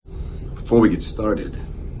Before we get started,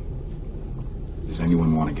 does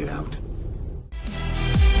anyone want to get out?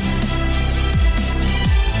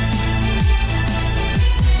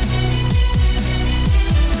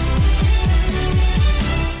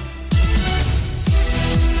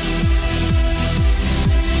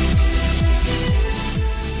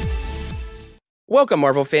 Welcome,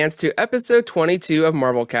 Marvel fans, to episode 22 of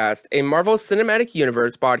MarvelCast, a Marvel Cinematic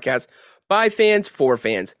Universe podcast by fans for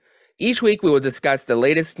fans. Each week, we will discuss the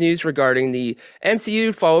latest news regarding the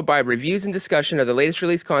MCU, followed by reviews and discussion of the latest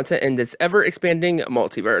release content in this ever-expanding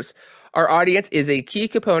multiverse. Our audience is a key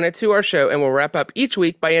component to our show, and we'll wrap up each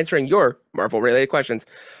week by answering your Marvel-related questions.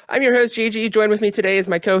 I'm your host, Gigi. Joined with me today is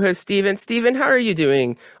my co-host, Steven. Steven, how are you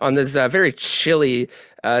doing on this very chilly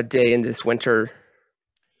day in this winter?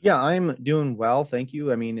 Yeah, I'm doing well, thank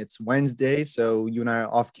you. I mean, it's Wednesday, so you and I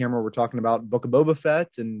off camera were talking about Book of Boba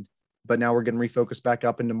Fett, but now we're getting refocused back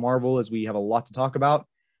up into Marvel as we have a lot to talk about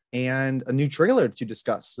and a new trailer to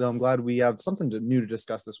discuss. So I'm glad we have something new to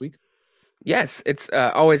discuss this week. Yes, it's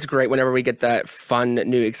always great whenever we get that fun,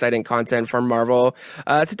 new, exciting content from Marvel.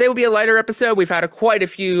 Today will be a lighter episode. We've had quite a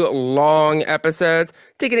few long episodes.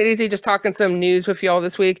 Taking it easy, just talking some news with y'all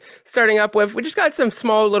this week. Starting up with, we just got some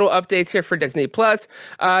small little updates here for Disney+.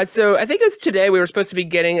 So I think it's today we were supposed to be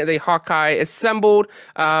getting the Hawkeye Assembled.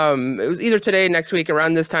 It was either today or next week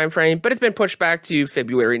around this time frame, but it's been pushed back to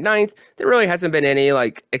February 9th. There really hasn't been any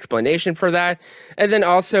explanation for that. And then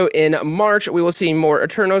also in March, we will see more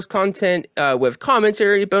Eternals content with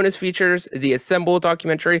commentary, bonus features, the Assembled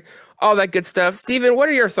documentary, all that good stuff. Steven, what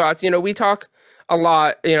are your thoughts? We talk a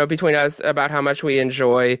lot, between us about how much we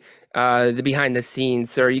enjoy the behind the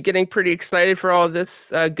scenes. So are you getting pretty excited for all of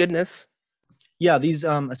this goodness? Yeah, these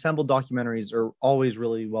Assembled documentaries are always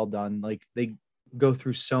really well done. They go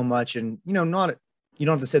through so much, and you don't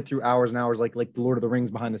have to sit through hours and hours like the Lord of the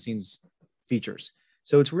Rings behind the scenes features.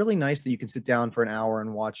 So it's really nice that you can sit down for an hour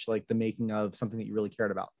and watch the making of something that you really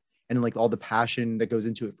cared about, and all the passion that goes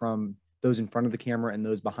into it from those in front of the camera and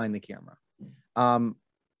those behind the camera.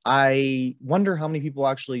 I wonder how many people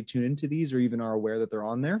actually tune into these or even are aware that they're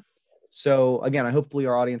on there. So again, hopefully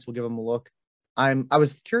our audience will give them a look. I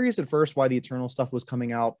was curious at first why the Eternal stuff was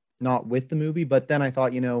coming out not with the movie, but then I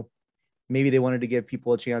thought, maybe they wanted to give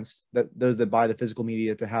people a chance, that those that buy the physical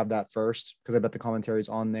media, to have that first, because I bet the commentary is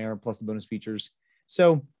on there plus the bonus features.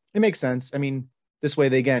 So it makes sense. I mean, this way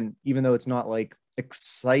even though it's not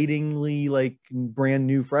excitingly brand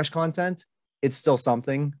new fresh content, it's still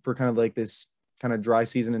something for kind of this kind of dry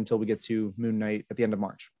season until we get to Moon Knight at the end of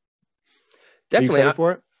March. Definitely. Are you excited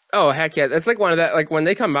for it? Oh, heck yeah. That's one of that, when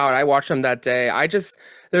they come out, I watch them that day.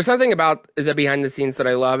 There's something about the behind the scenes that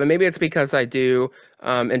I love. And maybe it's because I do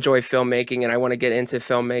enjoy filmmaking and I want to get into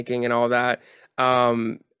filmmaking and all that.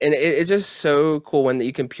 And it's just so cool when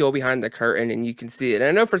you can peel behind the curtain and you can see it. And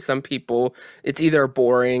I know for some people, it's either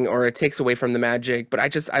boring or it takes away from the magic. But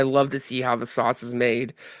I love to see how the sauce is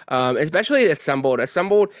made, especially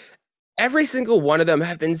Assembled. Every single one of them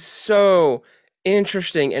have been so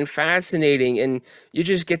interesting and fascinating, and you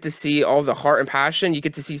just get to see all the heart and passion. You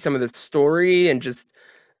get to see some of the story, and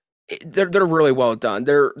they're really well done.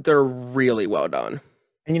 They're really well done.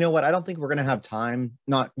 And you know what? I don't think we're gonna have time.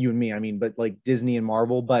 Not you and me, I mean, but Disney and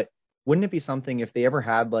Marvel. But wouldn't it be something if they ever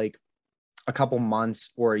had a couple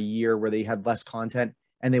months or a year where they had less content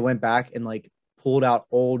and they went back and pulled out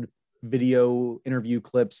old video interview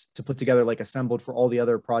clips to put together Assembled for all the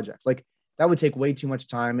other projects? That would take way too much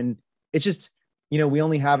time, and it's just, we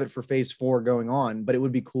only have it for phase 4 going on, but it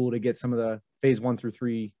would be cool to get some of the phase 1 through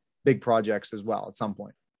 3 big projects as well at some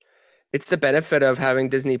point. It's the benefit of having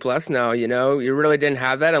Disney Plus now. You really didn't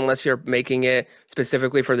have that unless you're making it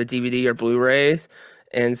specifically for the DVD or Blu-rays.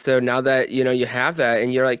 And so now that, you have that,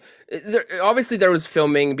 and you're obviously there was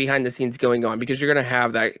filming behind the scenes going on because you're going to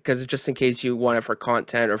have that, because just in case you want it for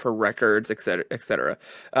content or for records, et cetera, et cetera.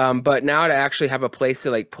 But now to actually have a place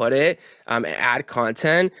to put it, and add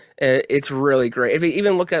content, it's really great. If you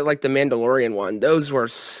even look at the Mandalorian one, those were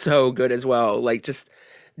so good as well.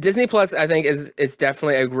 Disney Plus, I think, is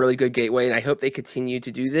definitely a really good gateway, and I hope they continue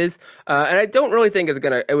to do this. And I don't really think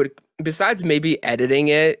it would, besides maybe editing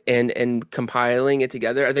it and compiling it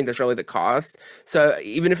together, I think that's really the cost. So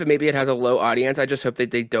even if it has a low audience, I just hope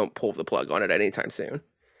that they don't pull the plug on it anytime soon.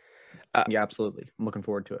 Yeah, absolutely. I'm looking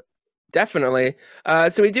forward to it. Definitely.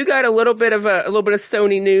 So we do got a little bit of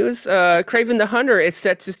Sony news. Kraven the Hunter is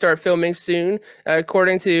set to start filming soon,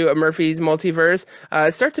 according to Murphy's Multiverse.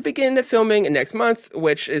 Start to begin filming next month,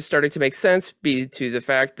 which is starting to make sense due to the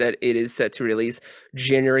fact that it is set to release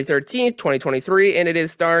January 13th, 2023, and it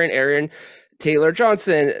is starring Aaron Taylor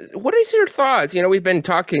Johnson. What are your thoughts? We've been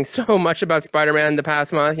talking so much about Spider-Man the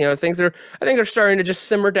past month. I think they're starting to just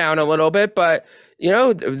simmer down a little bit, but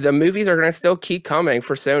the movies are going to still keep coming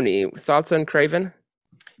for Sony. Thoughts on Craven?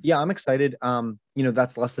 Yeah, I'm excited.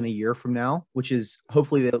 That's less than a year from now, which is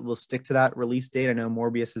hopefully that we'll stick to that release date. I know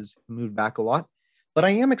Morbius has moved back a lot, but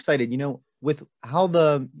I am excited, with how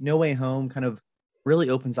the No Way Home kind of really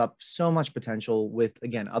opens up so much potential with,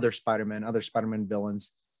 again, other Spider-Man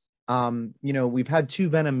villains. We've had two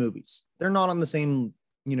Venom movies. They're not on the same,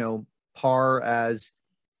 par as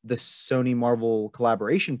the Sony Marvel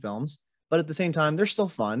collaboration films, but at the same time, they're still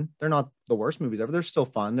fun. They're not the worst movies ever. They're still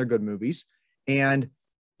fun. They're good movies. And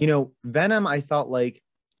Venom, I felt like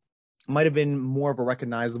might have been more of a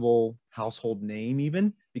recognizable household name,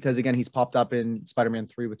 even because, again, he's popped up in Spider-Man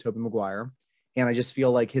 3 with Tobey Maguire. And I just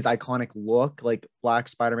feel like his iconic look, like Black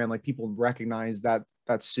Spider-Man, like people recognize that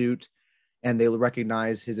suit and they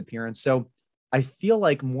recognize his appearance. So I feel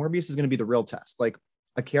like Morbius is going to be the real test, like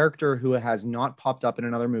a character who has not popped up in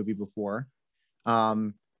another movie before,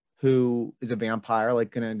 who is a vampire,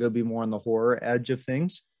 like going to go be more on the horror edge of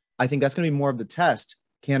things. I think that's going to be more of the test.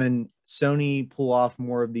 Can Sony pull off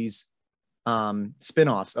more of these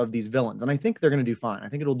spin-offs of these villains? And I think they're going to do fine. I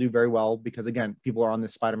think it'll do very well because, again, people are on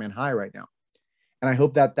this Spider-Man high right now. And I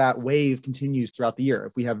hope that wave continues throughout the year.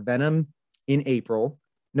 If we have Venom in April,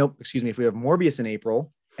 if we have Morbius in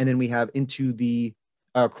April, and then we have Into the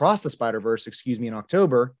Across the Spider-Verse, in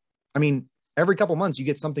October, I mean, every couple months you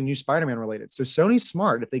get something new Spider-Man related. So Sony's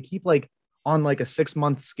smart. If they keep on a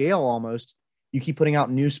 6-month scale almost, you keep putting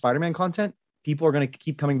out new Spider-Man content, people are going to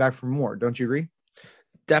keep coming back for more. Don't you agree?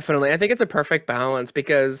 Definitely. I think it's a perfect balance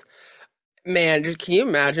because, man, can you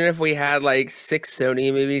imagine if we had 6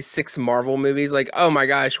 Sony movies, 6 Marvel movies? Oh my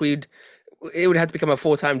gosh, it would have to become a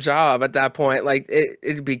full-time job at that point.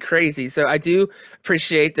 It'd be crazy. So I do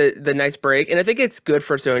appreciate the nice break. And I think it's good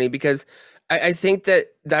for Sony because I think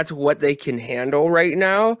that's what they can handle right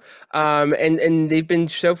now. And they've been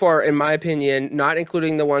so far, in my opinion, not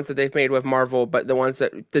including the ones that they've made with Marvel, but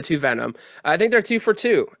the 2 Venom. I think they're 2 for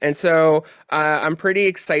 2. And so I'm pretty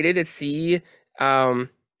excited to see,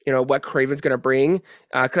 what Craven's going to bring.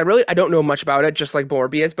 Because I don't know much about it, just like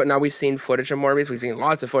Morbius, but now we've seen footage of Morbius. We've seen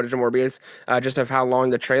lots of footage of Morbius, just of how long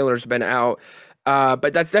the trailer's been out.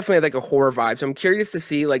 But that's definitely a horror vibe. So I'm curious to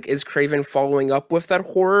see, is Craven following up with that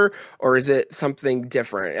horror or is it something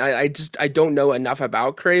different? I don't know enough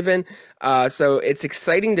about Craven. So it's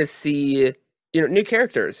exciting to see, new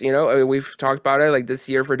characters. We've talked about it this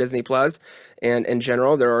year for Disney Plus, and in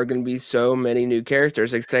general, there are going to be so many new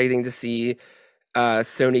characters. Exciting to see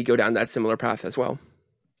Sony go down that similar path as well.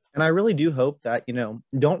 And I really do hope that,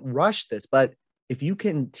 don't rush this, but if you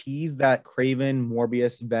can tease that Craven,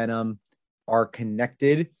 Morbius, Venom are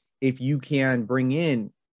connected, if you can bring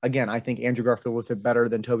in, again, I think Andrew Garfield would fit better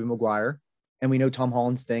than Tobey Maguire, and we know Tom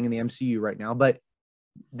Holland's staying in the MCU right now, but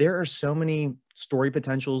there are so many story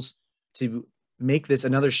potentials to make this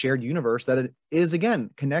another shared universe that it is, again,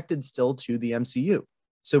 connected still to the MCU.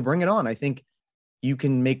 So bring it on. I think you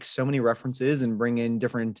can make so many references and bring in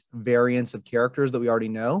different variants of characters that we already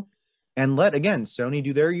know, and let, again, Sony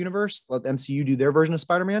do their universe, let MCU do their version of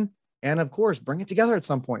Spider-Man, and of course, bring it together at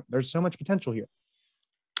some point. There's so much potential here.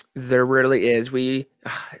 There really is. We,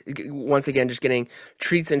 once again, just getting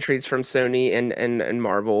treats and treats from Sony and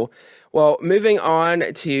Marvel. Well, moving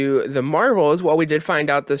on to the Marvels, we did find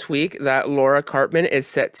out this week that Laura Karpman is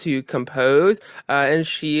set to compose, and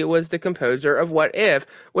she was the composer of What If,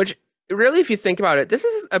 which really, if you think about it, this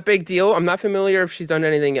is a big deal. I'm not familiar if she's done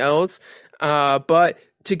anything else, but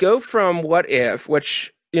to go from What If,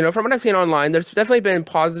 which, from what I've seen online, there's definitely been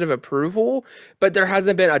positive approval, but there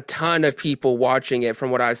hasn't been a ton of people watching it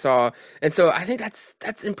from what I saw. And so I think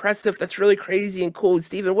that's impressive. That's really crazy and cool.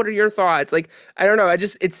 Steven, what are your thoughts? I don't know.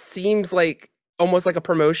 It seems almost like a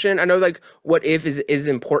promotion. I know What If is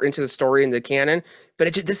important to the story and the canon,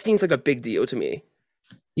 but this seems like a big deal to me.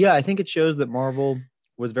 Yeah, I think it shows that Marvel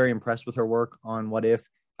was very impressed with her work on What If.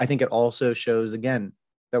 I think it also shows, again,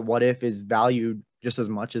 that What If is valued just as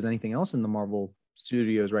much as anything else in the Marvel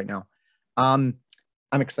studios right now. I'm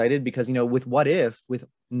excited because, with What If, with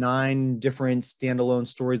 9 different standalone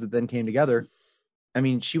stories that then came together, I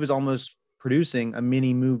mean, she was almost producing a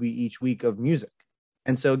mini movie each week of music.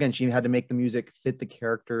 And so, again, she had to make the music fit the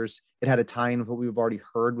characters. It had to tie in with what we've already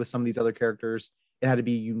heard with some of these other characters. It had to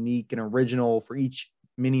be unique and original for each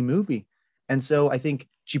mini movie. And so I think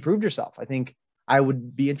she proved herself. I think I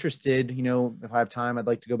would be interested, if I have time, I'd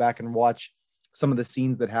like to go back and watch some of the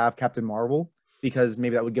scenes that have Captain Marvel, because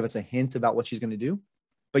maybe that would give us a hint about what she's going to do.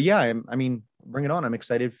 But yeah, I mean, bring it on. I'm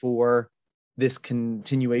excited for this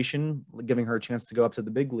continuation, giving her a chance to go up to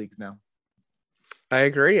the big leagues now. I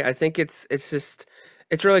agree. I think it's just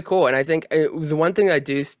it's really cool, and I think the one thing I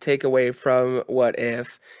do take away from What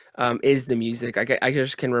If is the music. I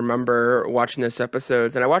just can remember watching those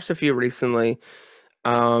episodes, and I watched a few recently.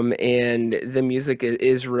 And the music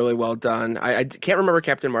is really well done. I can't remember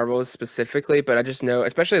Captain Marvel specifically, but I just know,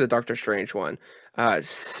 especially the Doctor Strange one,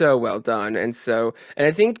 so well done. And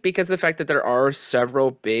I think because of the fact that there are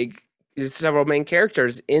several main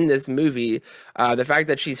characters in this movie, the fact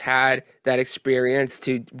that she's had that experience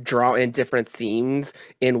to draw in different themes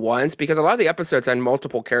in once, because a lot of the episodes had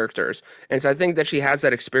multiple characters, and so I think that she has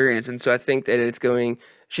that experience, and so I think that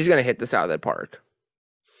she's going to hit this out of the park.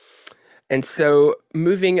 And so,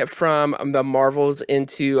 moving from the Marvels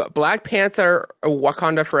into Black Panther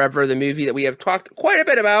Wakanda Forever, the movie that we have talked quite a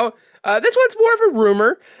bit about. This one's more of a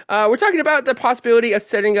rumor. We're talking about the possibility of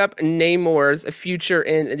setting up Namor's future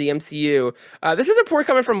in the MCU. This is a report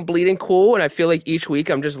coming from Bleeding Cool, and I feel like each week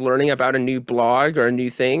I'm just learning about a new blog or a new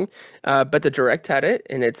thing. But the direct had it,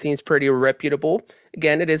 and it seems pretty reputable.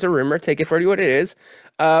 Again, it is a rumor. Take it for what it is.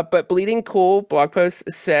 But Bleeding Cool blog post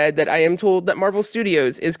said that I am told that Marvel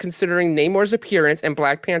Studios is considering Namor's appearance in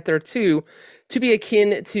Black Panther 2 to be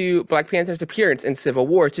akin to Black Panther's appearance in Civil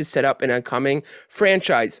War to set up an upcoming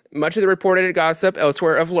franchise. Much of the reported gossip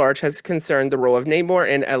elsewhere of large has concerned the role of Namor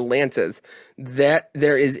in Atlantis, that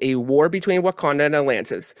there is a war between Wakanda and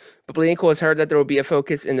Atlantis. But Bleeding Cool has heard that there will be a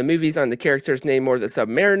focus in the movies on the characters Namor the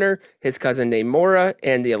Submariner, his cousin Namora,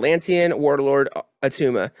 and the Atlantean warlord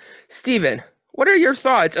Atuma. Steven, what are your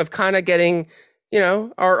thoughts of kind of getting,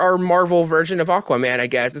 our Marvel version of Aquaman, I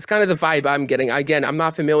guess? It's kind of the vibe I'm getting. Again, I'm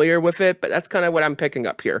not familiar with it, but that's kind of what I'm picking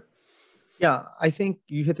up here. Yeah, I think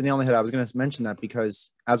you hit the nail on the head. I was going to mention that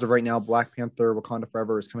because as of right now, Black Panther Wakanda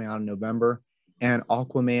Forever is coming out in November, and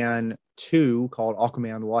Aquaman 2, called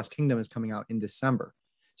Aquaman the Lost Kingdom, is coming out in December.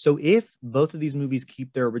 So if both of these movies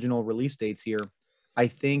keep their original release dates here, I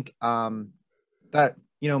think that,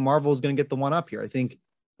 Marvel is going to get the one up here. I think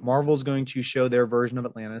Marvel's going to show their version of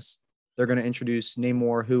Atlantis. They're going to introduce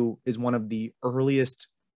Namor, who is one of the earliest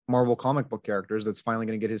Marvel comic book characters that's finally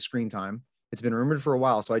going to get his screen time. It's been rumored for a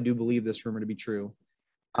while, so I do believe this rumor to be true.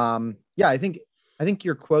 Yeah, I think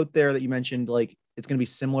your quote there that you mentioned, like it's going to be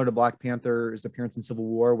similar to Black Panther's appearance in Civil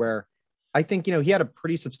War, where I think he had a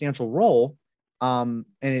pretty substantial role, and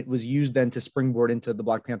it was used then to springboard into the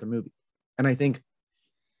Black Panther movie. And I think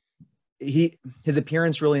his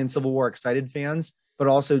appearance really in Civil War excited fans, but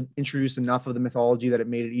also introduced enough of the mythology that it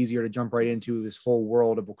made it easier to jump right into this whole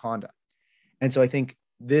world of Wakanda. And so I think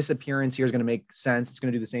this appearance here is going to make sense. It's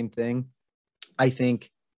going to do the same thing. I think,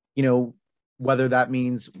 whether that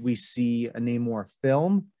means we see a Namor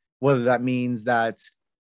film, whether that means that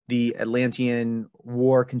the Atlantean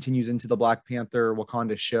war continues into the Black Panther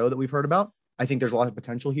Wakanda show that we've heard about, I think there's a lot of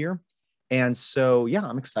potential here. And so, yeah,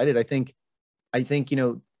 I'm excited. I think,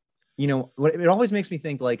 it always makes me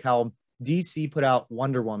think like how DC put out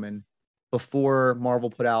Wonder Woman before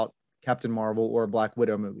Marvel put out Captain Marvel or Black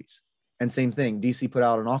Widow movies. And same thing, DC put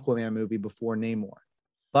out an Aquaman movie before Namor.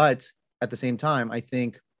 But at the same time, I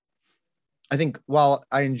think while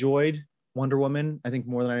I enjoyed Wonder Woman, I think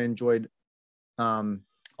more than I enjoyed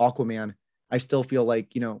Aquaman, I still feel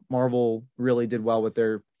like, Marvel really did well with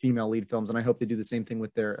their female lead films. And I hope they do the same thing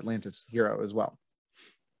with their Atlantis hero as well.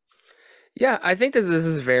 Yeah, I think that this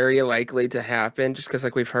is very likely to happen just because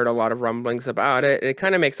we've heard a lot of rumblings about it. It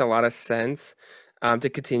kind of makes a lot of sense to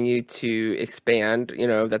continue to expand.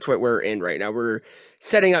 That's what we're in right now. We're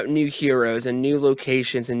setting up new heroes and new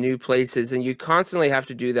locations and new places, and you constantly have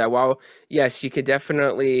to do that. While, yes, you could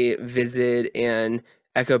definitely visit and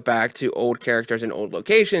echo back to old characters and old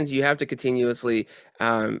locations, you have to continuously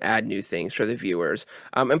add new things for the viewers.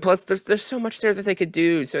 And plus, there's so much there that they could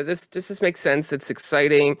do. So this just makes sense. It's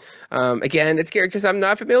exciting. Again, it's characters I'm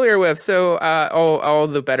not familiar with, so all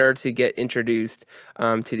the better to get introduced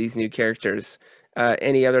to these new characters.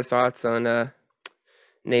 Any other thoughts on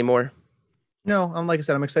Namor? No, like I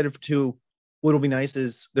said, I'm excited to. What'll be nice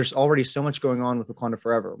is there's already so much going on with Wakanda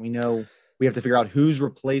Forever. We know we have to figure out who's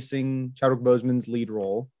replacing Chadwick Boseman's lead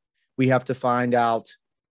role. We have to find out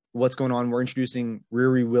what's going on. We're introducing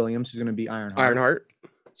Riri Williams, who's going to be Ironheart.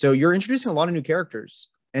 So you're introducing a lot of new characters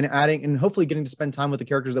and adding and hopefully getting to spend time with the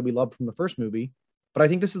characters that we loved from the first movie. But I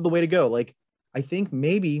think this is the way to go. Like, I think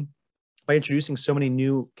maybe by introducing so many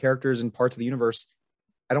new characters and parts of the universe,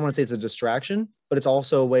 I don't want to say it's a distraction, but it's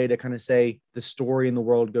also a way to kind of say the story in the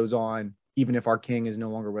world goes on, even if our king is no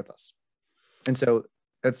longer with us. And so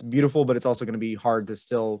that's beautiful, but it's also going to be hard to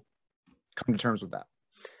still come to terms with that.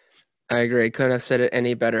 I agree. Couldn't have said it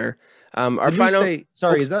any better. Is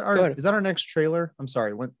that our next trailer? I'm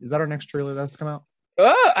sorry. When is that our next trailer that's to come out?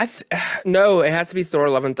 No, it has to be Thor: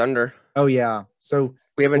 Love and Thunder. Oh yeah. So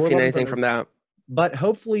We haven't Thor: seen Love and anything Thunder. from that. But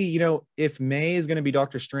hopefully, if May is going to be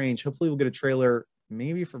Doctor Strange, hopefully we'll get a trailer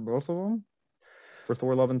maybe for both of them, for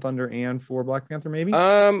Thor: Love and Thunder and for Black Panther, maybe.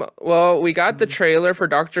 Well, we got the Um, trailer for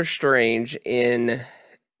Doctor Strange in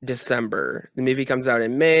December. The movie comes out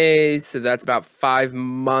in May, so that's about 5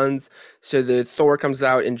 months. So the Thor comes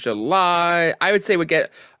out in July. I would say we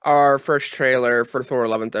get our first trailer for Thor: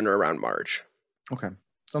 Love and Thunder around March, Okay,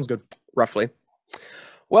 sounds good. roughly.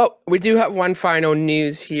 Well, we do have one final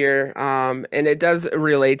news here, and it does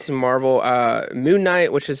relate to Marvel Moon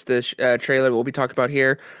Knight, which is the trailer we'll be talking about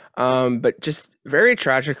here. But just very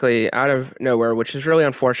tragically out of nowhere, which is really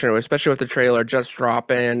unfortunate, especially with the trailer just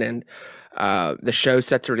dropping and the show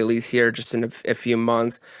set to release here just in a few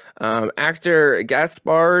months. Actor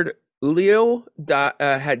Gaspard Ulliel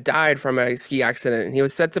had died from a ski accident, and he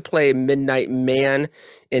was set to play Midnight Man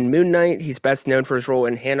in Moon Knight. He's best known for his role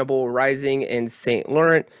in Hannibal Rising and Saint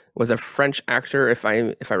Laurent. Was a French actor, if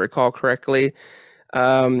I recall correctly.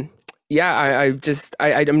 Yeah,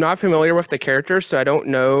 I'm not familiar with the character, so I don't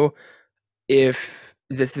know if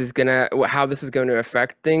how this is going to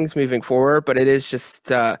affect things moving forward. But it is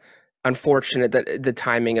just unfortunate that the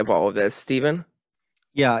timing of all of this, Stephen.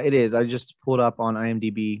 Yeah, it is. I just pulled up on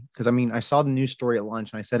IMDb because I mean I saw the news story at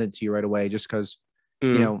lunch and I sent it to you right away just because you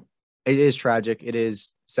Mm. know it is tragic. It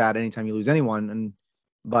is sad anytime you lose anyone, and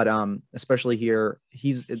but especially here,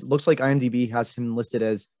 it looks like IMDb has him listed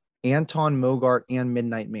as Anton Mogart and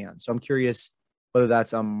Midnight Man. So I'm curious whether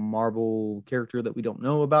that's a Marvel character that we don't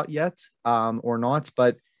know about yet, or not.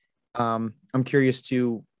 But I'm curious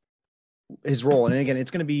to his role. And again,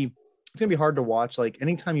 it's gonna be hard to watch. Like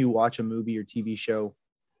anytime you watch a movie or TV show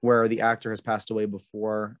where the actor has passed away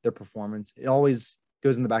before their performance, it always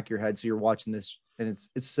goes in the back of your head. So you're watching this, and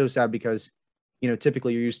it's so sad because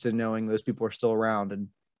typically you're used to knowing those people are still around, and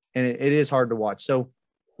it is hard to watch. So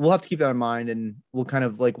we'll have to keep that in mind, and we'll kind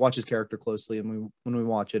of like watch his character closely, and when we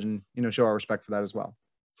watch it, and show our respect for that as well.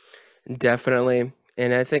 Definitely.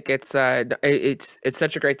 And I think it's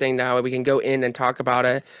such a great thing now we can go in and talk about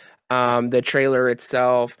it. The trailer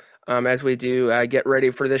itself, as we do get ready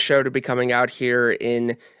for this show to be coming out here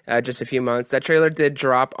in just a few months. That trailer did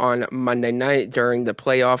drop on Monday night during the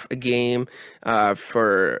playoff game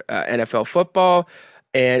for NFL football.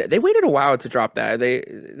 And they waited a while to drop that.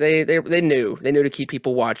 They knew to keep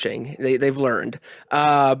people watching. They've learned.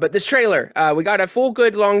 But this trailer, we got a full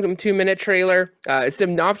good long 2-minute trailer. A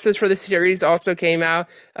synopsis for the series also came out.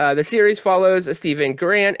 The series follows Stephen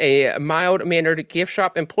Grant, a mild-mannered gift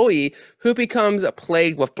shop employee who becomes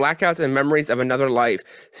plagued with blackouts and memories of another life.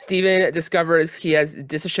 Stephen discovers he has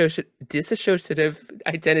dissociative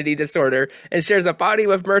identity disorder and shares a body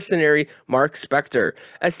with mercenary Mark Spector.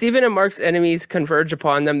 As Stephen and Mark's enemies converge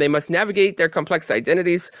upon them, they must navigate their complex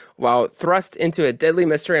identities while thrust into a deadly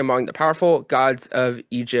mystery among the powerful gods of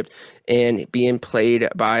Egypt, and being played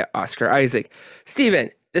by Oscar Isaac.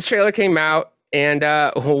 Stephen, this trailer came out, and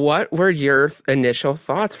what were your initial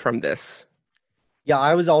thoughts from this? Yeah,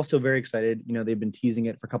 I was also very excited. They've been teasing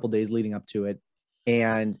it for a couple days leading up to it,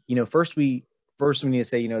 and first we need to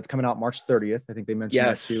say it's coming out March 30th. I think they mentioned that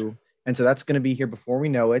Yes. too, and so that's going to be here before we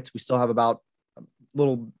know it. We still have about a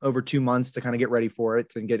little over 2 months to kind of get ready for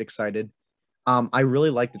it and get excited. I really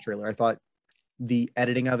liked the trailer. I thought the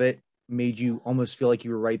editing of it made you almost feel like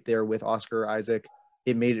you were right there with Oscar Isaac.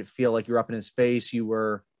 It made it feel like you're up in his face. You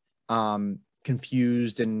were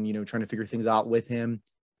confused and trying to figure things out with him.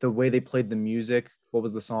 The way they played the music, what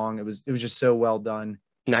was the song? It was just so well done.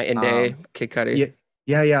 Night and Day, Um, Kid Cudi.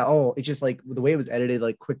 yeah, yeah. Oh, it's just like the way it was edited,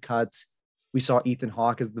 like quick cuts. We saw Ethan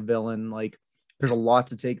Hawke as the villain. Like, there's a lot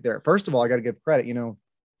to take there. First of all, I got to give credit.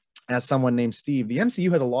 As someone named Steve, the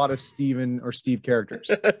MCU has a lot of Steve characters.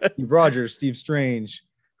 Steve Rogers, Steve Strange.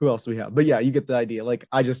 Who else do we have? But yeah, you get the idea. Like,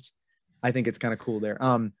 I think it's kind of cool there.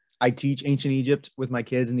 I teach ancient Egypt with my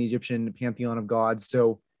kids in the Egyptian pantheon of gods.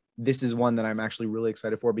 So this is one that I'm actually really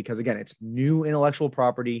excited for because again, it's new intellectual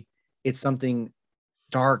property. It's something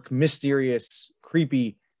dark, mysterious,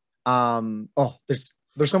 creepy.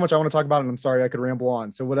 There's so much I want to talk about, and I'm sorry I could ramble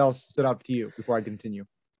on. So what else stood out to you before I continue?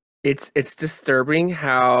 It's disturbing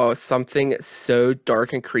how something so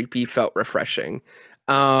dark and creepy felt refreshing.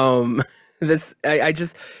 This I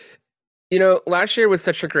just last year was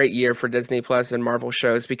such a great year for Disney Plus and Marvel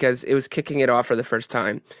shows because it was kicking it off for the first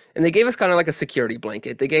time, and they gave us kind of like a security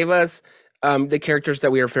blanket. They gave us the characters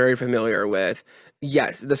that we are very familiar with.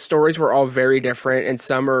 Yes, the stories were all very different, and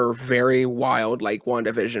some are very wild, like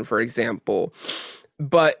WandaVision, for example.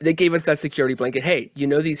 but they gave us that security blanket. Hey, you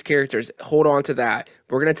know these characters, hold on to that.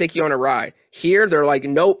 We're going to take you on a ride. Here, they're like,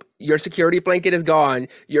 nope, your security blanket is gone.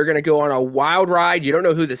 You're going to go on a wild ride. You don't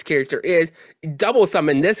know who this character is. Double sum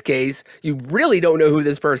in this case, you really don't know who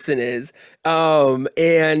this person is. And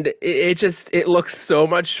it looks so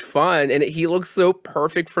much fun, and he looks so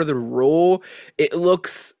perfect for the role. It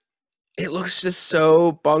looks just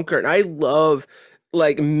so bunker, and I love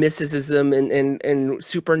like mysticism and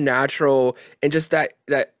supernatural and just that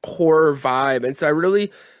horror vibe. And so I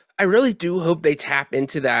really do hope they tap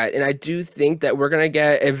into that. And I do think that we're gonna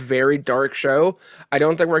get a very dark show. I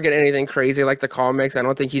don't think we're getting anything crazy like the comics. I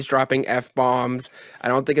don't think he's dropping F-bombs. I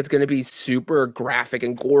don't think it's gonna be super graphic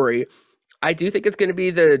and gory. I do think it's going to be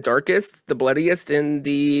the darkest, the bloodiest, and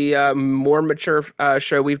the more mature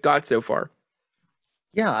show we've got so far.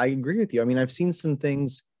 Yeah, I agree with you. I mean, I've seen some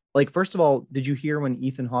things like, first of all, did you hear when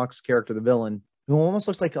Ethan Hawke's character, the villain, who almost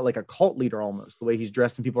looks like a cult leader almost, the way he's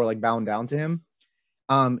dressed and people are like bowing down to him?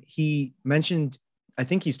 He mentioned, I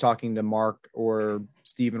think he's talking to Mark or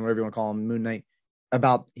Steven, whatever you want to call him, Moon Knight,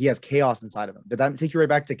 about he has chaos inside of him. Did that take you right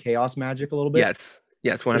back to chaos magic a little bit? Yes,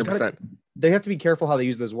 100%. They have to be careful how they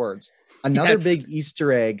use those words. Another Yes. big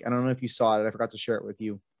Easter egg, I don't know if you saw it, I forgot to share it with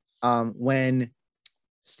you. When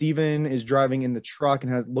Steven is driving in the truck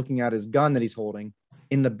and looking at his gun that he's holding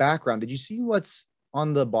in the background, did you see what's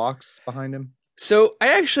on the box behind him? So I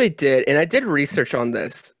actually did, and I did research on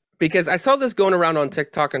this because I saw this going around on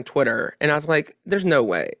TikTok and Twitter, and I was like, "There's no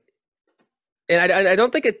way," and I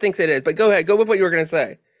don't think it thinks it is. But go ahead, go with what you were gonna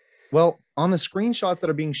say. Well, on the screenshots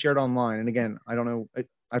that are being shared online, and again, I don't know, I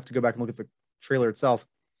have to go back and look at the trailer itself.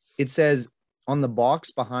 It says on the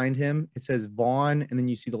box behind him, it says Vaughn, and then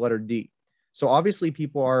you see the letter D. So obviously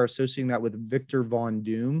people are associating that with Victor Von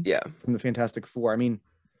Doom from the Fantastic Four. I mean,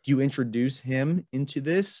 do you introduce him into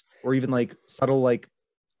this, or even like subtle, like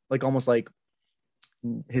almost like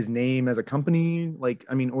his name as a company? Like,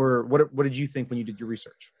 I mean, or what did you think when you did your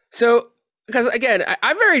research? So, because again,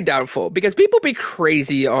 I'm very doubtful because people be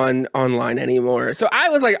crazy online anymore. So I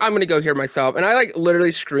was like, I'm gonna go here myself, and I like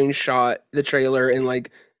literally screenshot the trailer and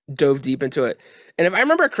like dove deep into it. And if I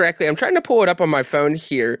remember correctly, I'm trying to pull it up on my phone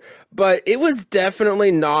here, but it was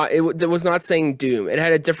definitely not. It was not saying Doom. It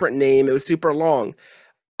had a different name. It was super long.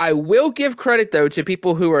 I will give credit though to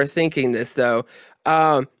people who are thinking this though.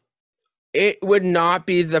 It would not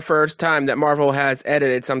be the first time that Marvel has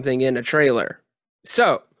edited something in a trailer.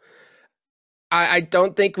 So I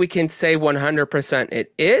don't think we can say 100%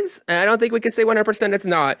 it is, and I don't think we can say 100% it's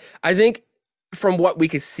not. I think from what we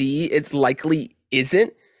can see, it's likely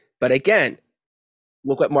isn't. But again,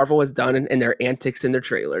 look what Marvel has done in their antics in their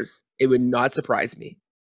trailers. It would not surprise me.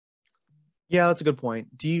 Yeah, that's a good point.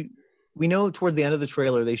 We know towards the end of the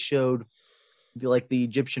trailer, they showed the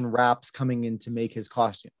Egyptian wraps coming in to make his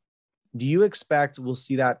costume. Do you expect we'll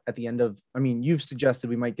see that at the end of, I mean, you've suggested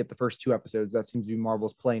we might get the first 2 episodes. That seems to be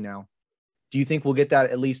Marvel's play now. Do you think we'll get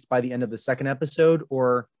that at least by the end of the second episode,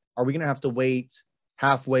 or are we going to have to wait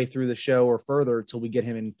halfway through the show or further until we get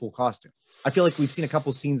him in full costume? I feel like we've seen a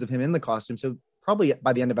couple scenes of him in the costume, so probably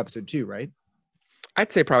by the end of episode 2, right?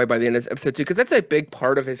 I'd say probably by the end of episode 2, because that's a big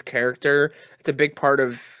part of his character. It's a big part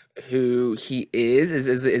of who he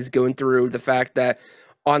is going through the fact that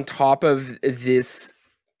on top of this,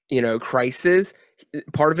 crisis,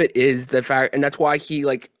 part of it is the fact, and that's why he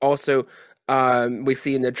also we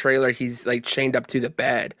see in the trailer he's chained up to the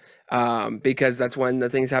bed because that's when the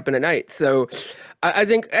things happen at night. So I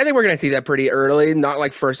think we're gonna see that pretty early, not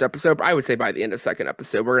like first episode, but I would say by the end of second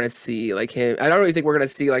episode we're gonna see him. I don't really think we're gonna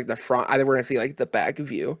see the front. I think we're gonna see the back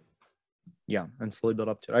view. Yeah, and slowly build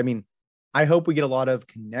up to it. I mean, I hope we get a lot of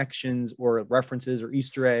connections or references or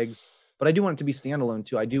Easter eggs, but I do want it to be standalone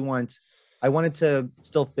too. I want it to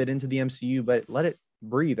still fit into the MCU, but let it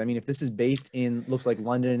breathe. I mean, if this is based in, looks like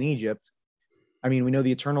London and Egypt, I mean, we know the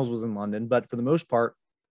Eternals was in London, but for the most part,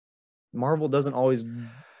 Marvel doesn't always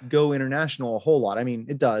go international a whole lot. I mean,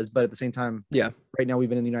 it does, but at the same time, right now we've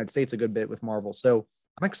been in the United States a good bit with Marvel. So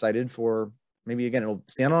I'm excited for maybe, again, it'll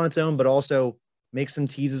stand on its own, but also make some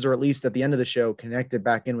teases, or at least at the end of the show, connect it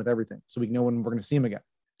back in with everything so we know when we're going to see him again.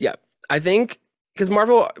 Yeah, I think because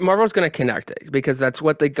Marvel's going to connect it because that's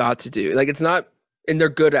what they got to do. It's not, and they're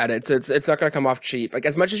good at it, so it's not going to come off cheap.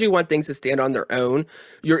 As much as you want things to stand on their own,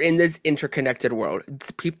 you're in this interconnected world.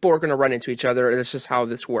 People are going to run into each other, and it's just how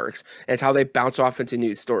this works. And it's how they bounce off into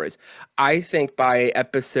news stories. I think by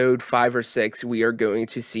episode 5 or 6, we are going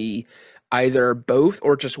to see either both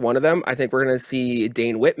or just one of them. I think we're going to see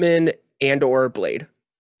Dane Whitman and or Blade,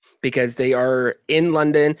 because they are in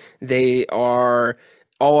London. They are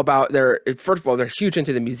all about their, first of all, they're huge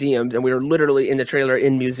into the museums, and we were literally in the trailer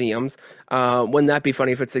in museums. Wouldn't that be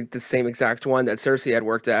funny if it's like the same exact one that Cersei had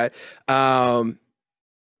worked at? I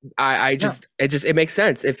Yeah. just, it makes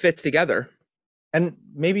sense. It fits together. And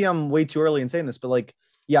maybe I'm way too early in saying this, but like,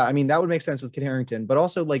 yeah, I mean, that would make sense with Kit Harington, but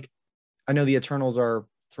also like, I know the Eternals are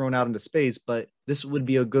thrown out into space, but this would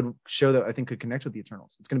be a good show that I think could connect with the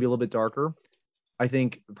Eternals. It's going to be a little bit darker. I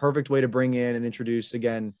think the perfect way to bring in and introduce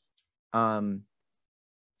again, um,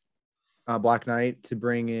 Black Knight, to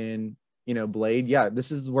bring in, you know, Blade. Yeah,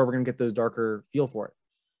 this is where we're going to get those darker feel for it.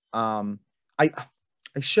 Um, I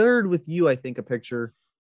I shared with you, I think, a picture,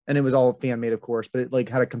 and it was all fan made, of course, but it like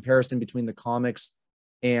had a comparison between the comics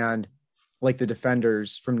and like the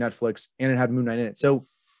Defenders from Netflix, and it had Moon Knight in it. So,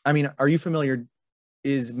 I mean, are you familiar?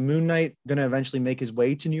 Is Moon Knight going to eventually make his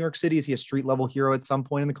way to New York City? Is he a street level hero at some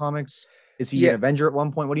point in the comics? Is he Yeah. an Avenger at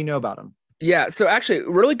one point? What do you know about him? Yeah, so actually,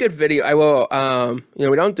 really good video. I will,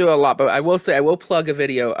 we don't do a lot, but I will say I will plug a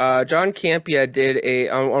video. John Campia did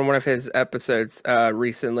on one of his episodes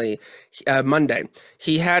recently, Monday.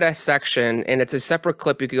 He had a section, and it's a separate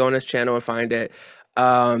clip. You can go on his channel and find it.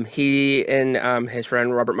 He and his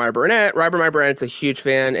friend Robert Meyer Burnett. Robert Meyer Burnett's a huge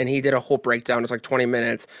fan, and he did a whole breakdown. It's like 20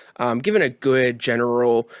 minutes, giving a good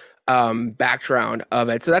general background of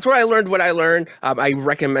it. So that's where I learned what I learned. I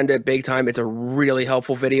recommend it big time. It's a really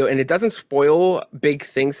helpful video, and it doesn't spoil big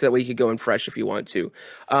things, so that way you could go in fresh if you want to.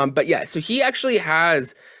 But yeah, so he actually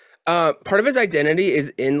has part of his identity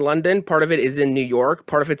is in London, part of it is in New York,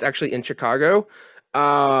 part of it's actually in Chicago.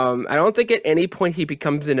 I don't think at any point he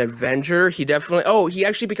becomes an Avenger. He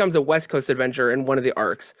actually becomes a West Coast Avenger in one of the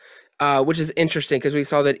arcs, which is interesting because we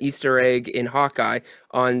saw that Easter egg in Hawkeye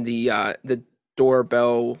on the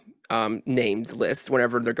doorbell names list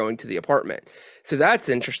whenever they're going to the apartment. So that's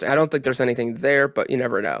interesting. I don't think there's anything there, but you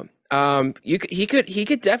never know. He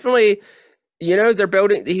could definitely, they're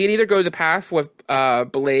building. He could either go the path with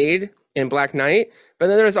Blade and Black Knight, but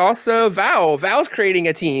then there's also Val. Val's creating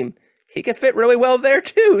a team. He could fit really well there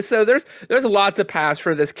too. So there's lots of paths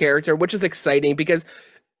for this character, which is exciting because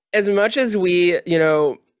as much as we,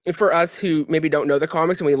 for us who maybe don't know the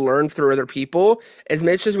comics and we learn through other people, as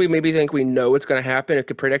much as we maybe think we know what's going to happen and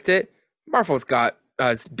could predict it, Marvel's got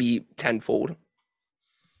us beat tenfold.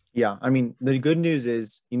 Yeah, I mean, the good news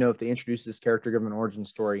is, if they introduce this character, give him an origin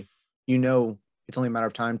story, it's only a matter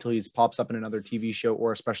of time until he pops up in another TV show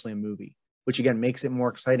or especially a movie, which again makes it more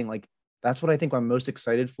exciting. Like, that's what I think I'm most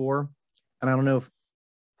excited for. And I don't know if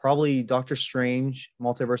probably Doctor Strange,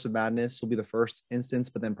 Multiverse of Madness will be the first instance,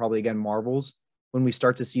 but then probably again Marvel's, when we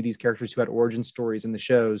start to see these characters who had origin stories in the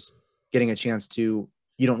shows getting a chance to,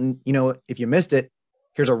 if you missed it,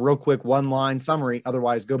 here's a real quick one-line summary.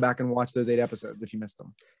 Otherwise, go back and watch those 8 episodes if you missed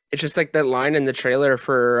them. It's just like that line in the trailer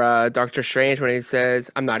for Doctor Strange when he says,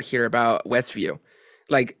 "I'm not here about Westview."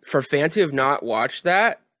 Like, for fans who have not watched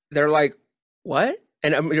that, they're like, what?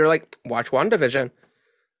 And you're like, watch WandaVision.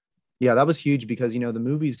 Yeah, that was huge because, the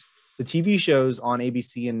movies, the TV shows on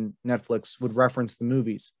ABC and Netflix would reference the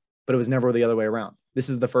movies, but it was never the other way around. This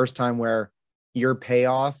is the first time where your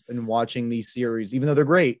payoff in watching these series, even though they're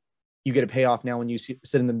great, you get a payoff now when you sit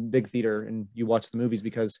in the big theater and you watch the movies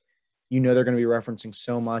because they're going to be referencing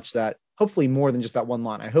so much that hopefully more than just that one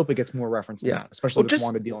line. I hope it gets more reference than that, especially with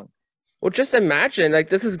Wanda dealing. Well, just imagine, like,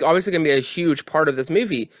 this is obviously going to be a huge part of this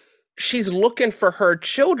movie. She's looking for her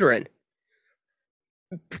children.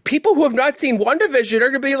 People who have not seen WandaVision are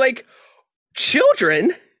going to be like,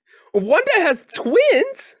 children? Wanda has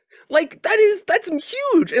twins? Like, that's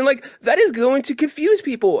huge. And like, that is going to confuse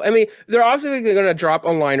people. I mean, they're obviously going to drop a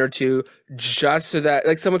line or two just so that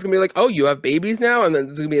like someone's going to be like, oh, you have babies now? And then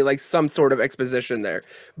there's going to be like some sort of exposition there.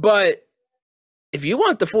 But if you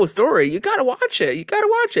want the full story, you got to watch it. You got to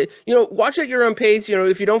watch it. Watch it at your own pace.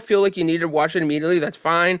 If you don't feel like you need to watch it immediately, that's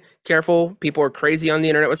fine. Careful. People are crazy on the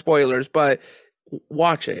internet with spoilers, but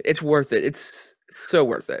watch it. It's worth it. It's so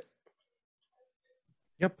worth it.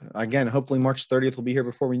 Yep. Again, hopefully March 30th will be here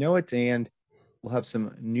before we know it, and we'll have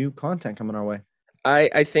some new content coming our way.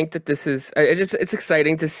 I think that this is it's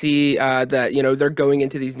exciting to see that they're going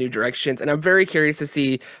into these new directions, and I'm very curious to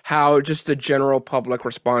see how just the general public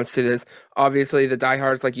responds to this. Obviously, the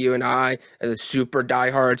diehards like you and I, and the super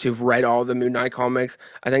diehards who've read all the Moon Knight comics,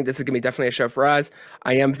 I think this is gonna be definitely a show for us.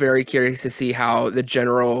 I am very curious to see how the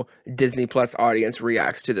general Disney Plus audience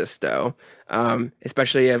reacts to this, though,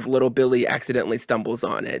 especially if little Billy accidentally stumbles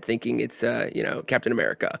on it, thinking it's Captain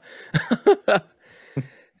America.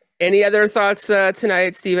 Any other thoughts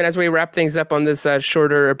tonight, Steven, as we wrap things up on this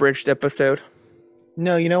shorter, abridged episode?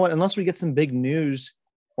 No, you know what? Unless we get some big news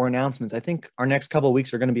or announcements, I think our next couple of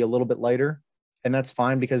weeks are going to be a little bit lighter, and that's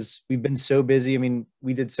fine because we've been so busy. I mean,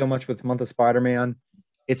 we did so much with Month of Spider-Man.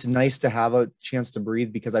 it's nice to have a chance to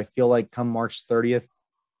breathe, because I feel like come March 30th,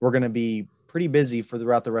 we're going to be pretty busy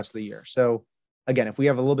throughout the rest of the year. So again, if we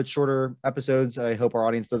have a little bit shorter episodes, I hope our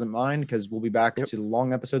audience doesn't mind, because we'll be back to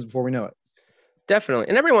long episodes before we know it. Definitely.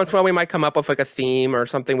 And every once in a while, we might come up with like a theme or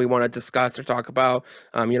something we want to discuss or talk about.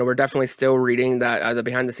 We're definitely still reading that the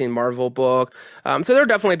behind the scene Marvel book. So there'll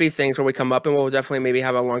definitely be things where we come up and we'll definitely maybe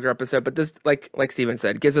have a longer episode. But this, like Steven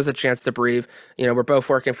said, gives us a chance to breathe. We're both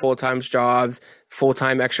working full-time jobs,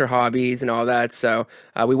 full-time extra hobbies and all that. So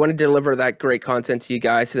we want to deliver that great content to you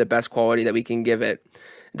guys to the best quality that we can give it.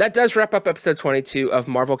 That does wrap up episode 22 of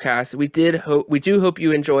Marvel Cast. We do hope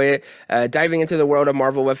you enjoy it, diving into the world of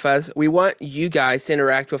Marvel with us. We want you guys to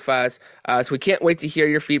interact with us, so we can't wait to hear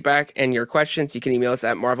your feedback and your questions. You can email us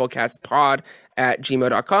at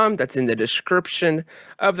marvelcastpod@gmail.com. That's in the description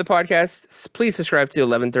of the podcast. Please subscribe to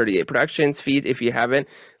 1138 Productions feed if you haven't.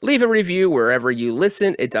 Leave a review wherever you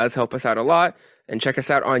listen. It does help us out a lot. And check us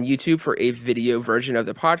out on YouTube for a video version of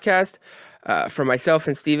the podcast. For myself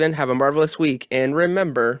and Steven, have a marvelous week. And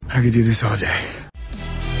remember, I could do this all day.